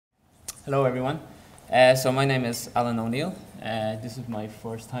Hello everyone. So my name is Alan O'Neill. This is my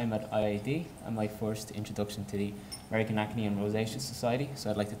first time at IID and my first introduction to the American Acne and Rosacea Society.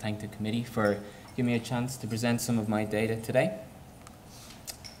 So I'd like to thank the committee for giving me a chance to present some of my data today.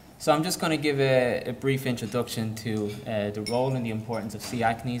 So I'm just going to give a brief introduction to the role and the importance of C.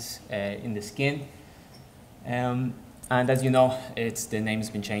 acnes in the skin. And as you know, the name has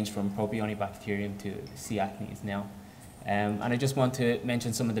been changed from Propionibacterium to C. acnes now. And I just want to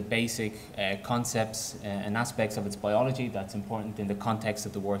mention some of the basic concepts and aspects of its biology that's important in the context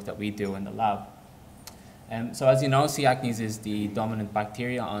of the work that we do in the lab. So as you know, C. acnes is the dominant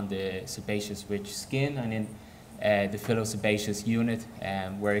bacteria on the sebaceous rich skin and in the phylosebaceous unit,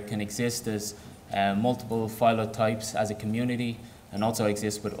 where it can exist as multiple phylotypes as a community and also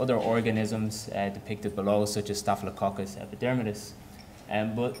exist with other organisms depicted below, such as Staphylococcus epidermidis.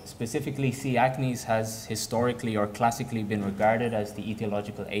 But specifically, C. acnes has historically or classically been regarded as the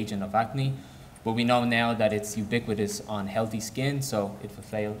etiological agent of acne, but we know now that it's ubiquitous on healthy skin, so it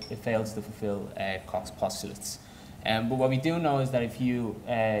fails to fulfill Koch's postulates. But what we do know is that if you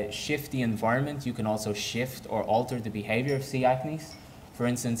shift the environment, you can also shift or alter the behavior of C. acnes. For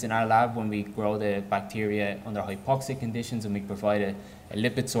instance, in our lab, when we grow the bacteria under hypoxic conditions and we provide a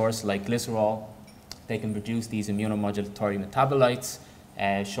lipid source like glycerol, they can produce these immunomodulatory metabolites,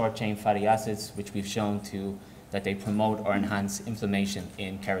 short-chain fatty acids, which we've shown that they promote or enhance inflammation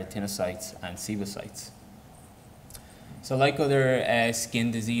in keratinocytes and sebocytes. So like other skin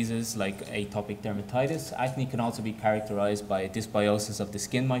diseases like atopic dermatitis, acne can also be characterized by a dysbiosis of the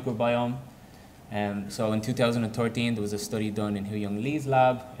skin microbiome. So in 2013, there was a study done in Hu-Young Lee's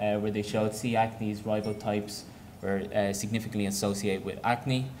lab where they showed C. acnes ribotypes were significantly associated with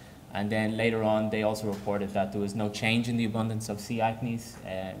acne. And then later on, they also reported that there was no change in the abundance of C. acnes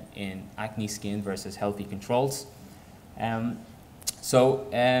in acne skin versus healthy controls. We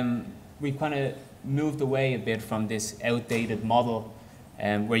kind of moved away a bit from this outdated model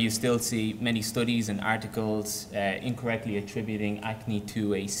where you still see many studies and articles incorrectly attributing acne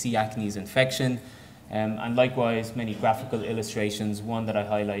to a C. acnes infection. And likewise, many graphical illustrations, one that I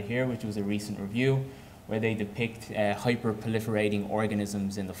highlight here, which was a recent review, where they depict hyperproliferating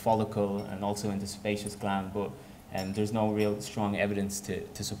organisms in the follicle and also in the sebaceous gland, but there's no real strong evidence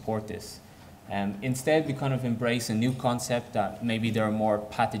to support this. Instead, we kind of embrace a new concept that maybe there are more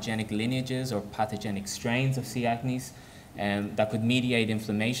pathogenic lineages or pathogenic strains of C. acnes that could mediate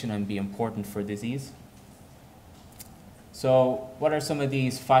inflammation and be important for disease. So what are some of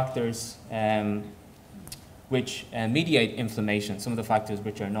these factors which mediate inflammation, some of the factors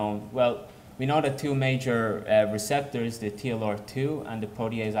which are known? Well, we know that two major receptors, the TLR2 and the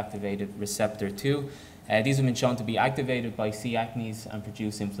protease-activated receptor 2, these have been shown to be activated by C. acnes and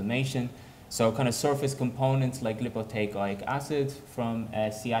produce inflammation. So kind of surface components like lipoic acid from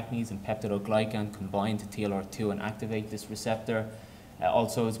C. acnes and peptidoglycan combine to TLR2 and activate this receptor.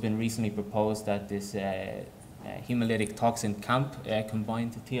 Also, it's been recently proposed that this hemolytic toxin CAMP combine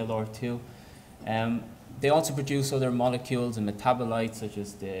to TLR2. They also produce other molecules and metabolites such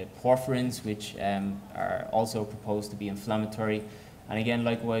as the porphyrins, which are also proposed to be inflammatory. And again,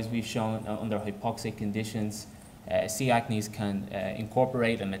 likewise, we've shown under hypoxic conditions, C. acnes can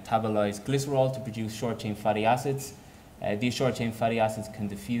incorporate and metabolize glycerol to produce short-chain fatty acids. These short-chain fatty acids can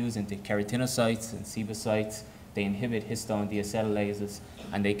diffuse into keratinocytes and sebocytes. They inhibit histone deacetylases,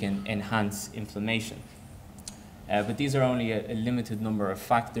 and they can enhance inflammation. But these are only a limited number of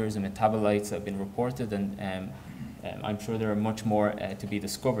factors and metabolites that have been reported, and I'm sure there are much more to be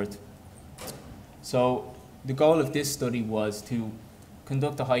discovered. So the goal of this study was to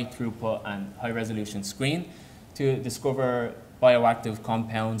conduct a high throughput and high resolution screen to discover bioactive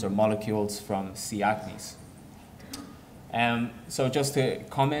compounds or molecules from C. acnes. So just to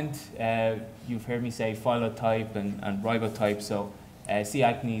comment, you've heard me say phylotype and ribotype. So C.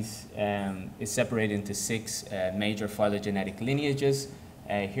 acnes is separated into 6 major phylogenetic lineages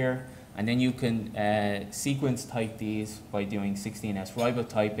here, and then you can sequence type these by doing 16S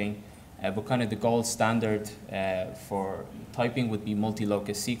ribotyping, but kind of the gold standard for typing would be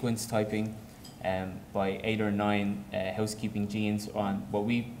multi-locus sequence typing by 8 or 9 housekeeping genes. On what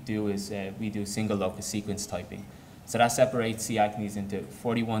we do is we do single locus sequence typing. So that separates C. acnes into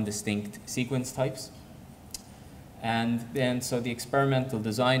 41 distinct sequence types. And then, so the experimental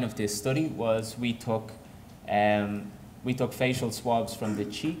design of this study was we took facial swabs from the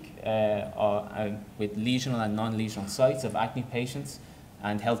cheek with lesional and non-lesional sites of acne patients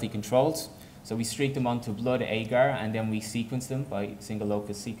and healthy controls. So we streaked them onto blood agar, and then we sequenced them by single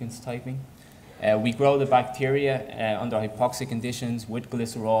locus sequence typing. We grow the bacteria under hypoxic conditions with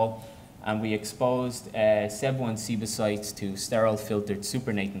glycerol and we exposed SEB1 sebocytes to sterile filtered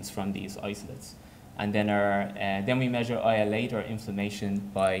supernatants from these isolates. And then, then we measure IL-8 or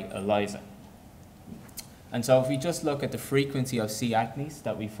inflammation by ELISA. And so if we just look at the frequency of C. acnes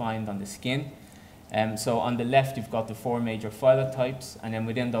that we find on the skin, so on the left you've got the 4 major phylotypes, and then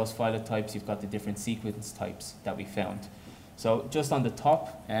within those phylotypes you've got the different sequence types that we found. So just on the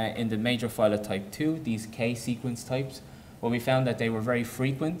top, in the major phylotype 2, these K sequence types, well, we found that they were very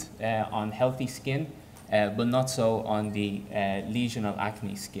frequent on healthy skin, but not so on the lesional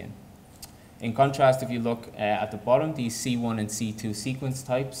acne skin. In contrast, if you look at the bottom, these C1 and C2 sequence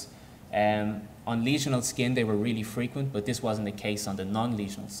types, on lesional skin they were really frequent, but this wasn't the case on the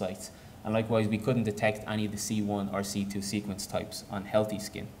non-lesional sites. And likewise, we couldn't detect any of the C1 or C2 sequence types on healthy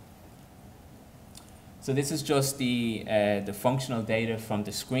skin. So this is just the functional data from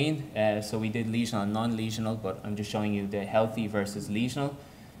the screen. So we did lesional and non-lesional, but I'm just showing you the healthy versus lesional.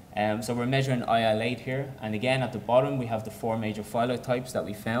 So we're measuring IL-8 here, and again at the bottom we have the 4 major phylotypes that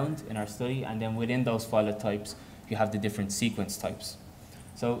we found in our study, and then within those phylotypes you have the different sequence types.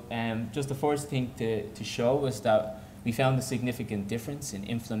 So just the first thing to show was that we found a significant difference in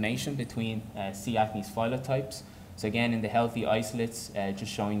inflammation between C. acnes phylotypes. So again, in the healthy isolates,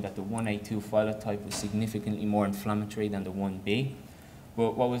 just showing that the 1A2 phylotype was significantly more inflammatory than the 1B.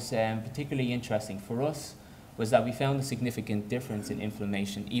 But what was particularly interesting for us was that we found a significant difference in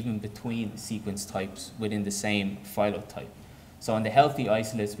inflammation even between sequence types within the same phylotype. So in the healthy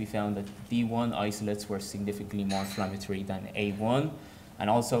isolates, we found that D1 isolates were significantly more inflammatory than A1, and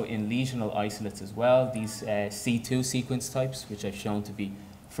also in lesional isolates as well, these C2 sequence types, which I've shown to be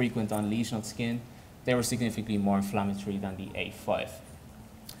frequent on lesional skin, they were significantly more inflammatory than the A5.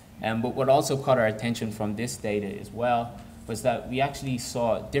 But what also caught our attention from this data as well was that we actually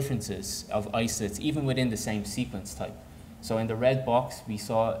saw differences of isolates even within the same sequence type. So in the red box, we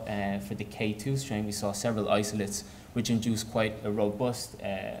saw for the K2 strain, we saw several isolates which induced quite a robust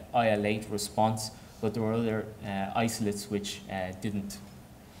IL-8 response, but there were other isolates which didn't.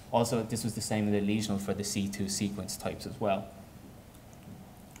 Also, this was the same in the lesional for the C2 sequence types as well.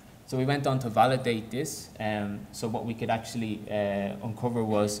 So we went on to validate this. So what we could actually uncover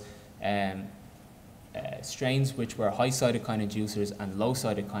was strains which were high cytokine inducers and low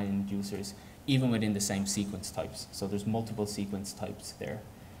cytokine inducers, even within the same sequence types. So there's multiple sequence types there.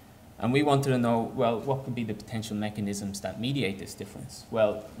 And we wanted to know, well, what could be the potential mechanisms that mediate this difference?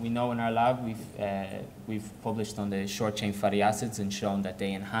 Well, we know in our lab we've published on the short-chain fatty acids and shown that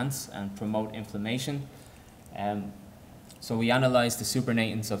they enhance and promote inflammation. So we analyzed the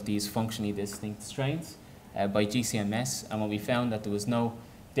supernatants of these functionally distinct strains by GCMS, and when we found that there was no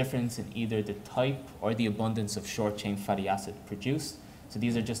difference in either the type or the abundance of short-chain fatty acid produced. So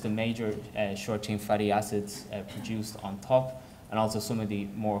these are just the major short-chain fatty acids produced on top, and also some of the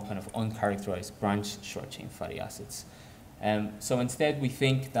more kind of uncharacterized branched short-chain fatty acids. So instead we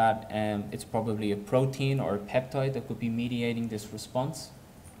think that it's probably a protein or a peptide that could be mediating this response.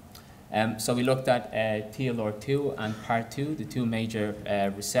 So we looked at TLR2 and PAR2, the 2 major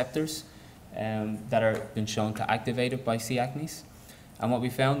receptors that are been shown to activate it by C. acnes. And what we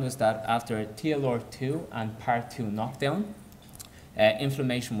found was that after TLR2 and PAR2 knockdown,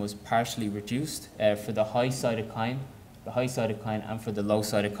 inflammation was partially reduced for the high cytokine and for the low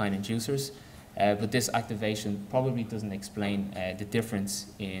cytokine inducers. But this activation probably doesn't explain the difference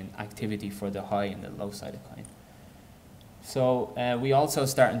in activity for the high and the low cytokine. So we also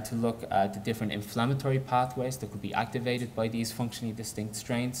started to look at the different inflammatory pathways that could be activated by these functionally distinct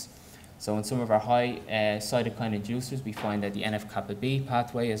strains. So in some of our high cytokine inducers, we find that the NF-kappa B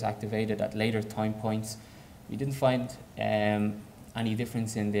pathway is activated at later time points. We didn't find any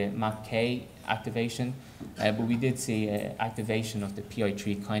difference in the MAPK activation, but we did see activation of the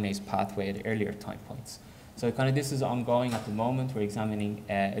PI3 kinase pathway at earlier time points. So kind of this is ongoing at the moment. We're examining,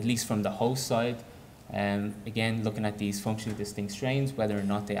 at least from the host side, again, looking at these functionally distinct strains, whether or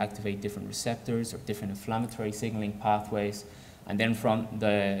not they activate different receptors or different inflammatory signaling pathways. And then from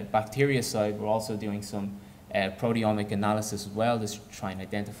the bacteria side, we're also doing some proteomic analysis as well, just trying to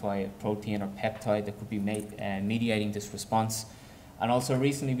identify a protein or peptide that could be mediating this response. And also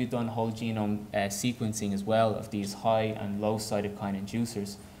recently we've done whole genome sequencing as well of these high and low cytokine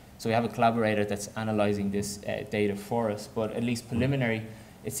inducers. So we have a collaborator that's analyzing this data for us, but at least preliminary,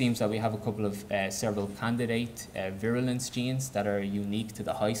 it seems that we have a couple of several candidate virulence genes that are unique to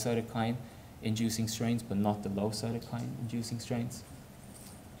the high cytokine inducing strains, but not the low cytokine inducing strains.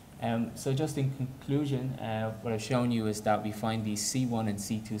 So just in conclusion, what I've shown you is that we find these C1 and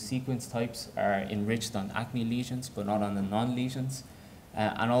C2 sequence types are enriched on acne lesions, but not on the non-lesions.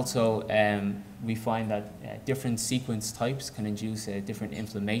 And also, we find that different sequence types can induce different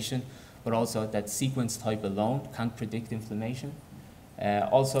inflammation, but also that sequence type alone can't predict inflammation.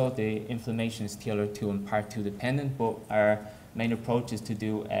 Also, the inflammation is TLR2 and part 2 dependent, but our main approach is to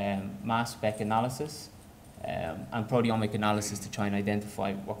do mass spec analysis and proteomic analysis to try and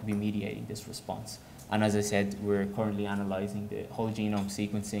identify what could be mediating this response. And as I said, we're currently analyzing the whole genome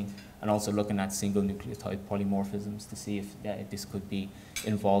sequencing and also looking at single nucleotide polymorphisms to see if this could be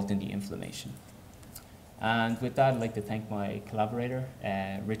involved in the inflammation. And with that, I'd like to thank my collaborator,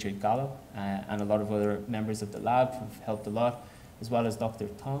 Richard Gallo, and a lot of other members of the lab who've helped a lot, as well as Dr.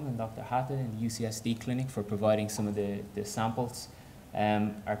 Tong and Dr. Hatta in the UCSD clinic for providing some of the samples.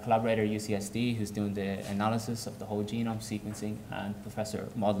 Our collaborator UCSD, who's doing the analysis of the whole genome sequencing, and Professor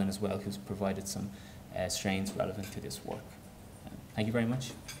Maudlin as well, who's provided some strains relevant to this work. Thank you very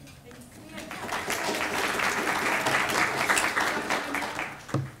much.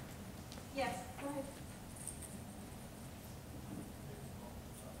 Yes, go ahead.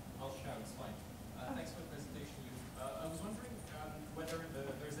 I'll shout, it's fine. Thanks for the presentation, Lou. I was wondering whether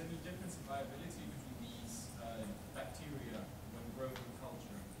there's any difference in viability between these bacteria when grown in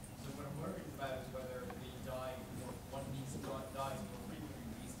culture. So what I'm worried about is whether they die more, one needs to die more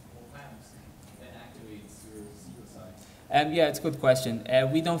frequently, leads to more clamps than activates your xenocytes. Yeah, it's a good question.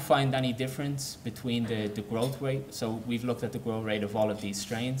 We don't find any difference between the growth rate. So we've looked at the growth rate of all of these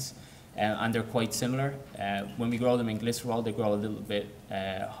strains, and they're quite similar. When we grow them in glycerol, they grow a little bit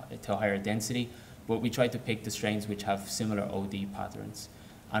to a higher density, but we try to pick the strains which have similar OD patterns.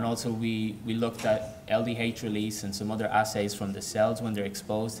 And also we looked at LDH release and some other assays from the cells when they're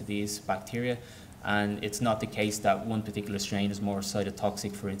exposed to these bacteria, and it's not the case that one particular strain is more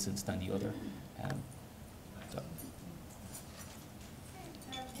cytotoxic, for instance, than the other.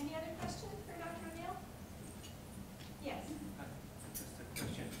 Any other questions for Dr. O'Neill? Yes. Just a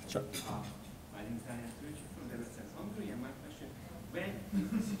question. Sure. My name is Daniel Tucci from Dermatology, Hungary, and my question,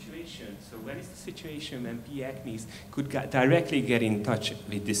 when is the situation when P. acnes could directly get in touch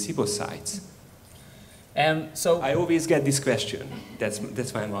with the SIBO-sites? So I always get this question.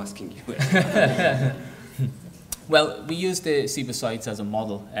 That's why I'm asking you. Well, we use the SIBO-sites as a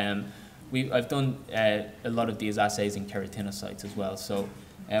model. I've done a lot of these assays in keratinocytes as well. So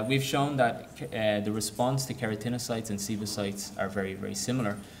we've shown that the response to keratinocytes and SIBO-sites are very, very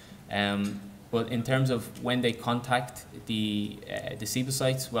similar. But in terms of when they contact the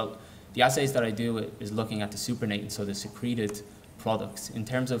SIBO-sites, well, the assays that I do is looking at the supernatant, so the secreted products. In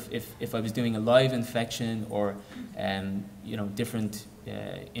terms of if I was doing a live infection or different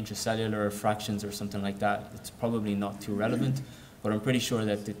intracellular fractions or something like that, it's probably not too relevant. But I'm pretty sure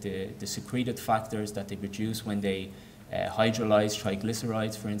that the secreted factors that they produce when they hydrolyze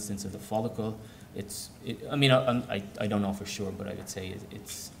triglycerides, for instance, of the follicle, I don't know for sure, but I would say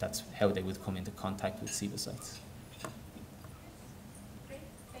that's how they would come into contact with SIBO-sites. Great.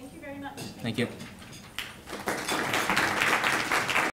 Thank you very much. Thank you.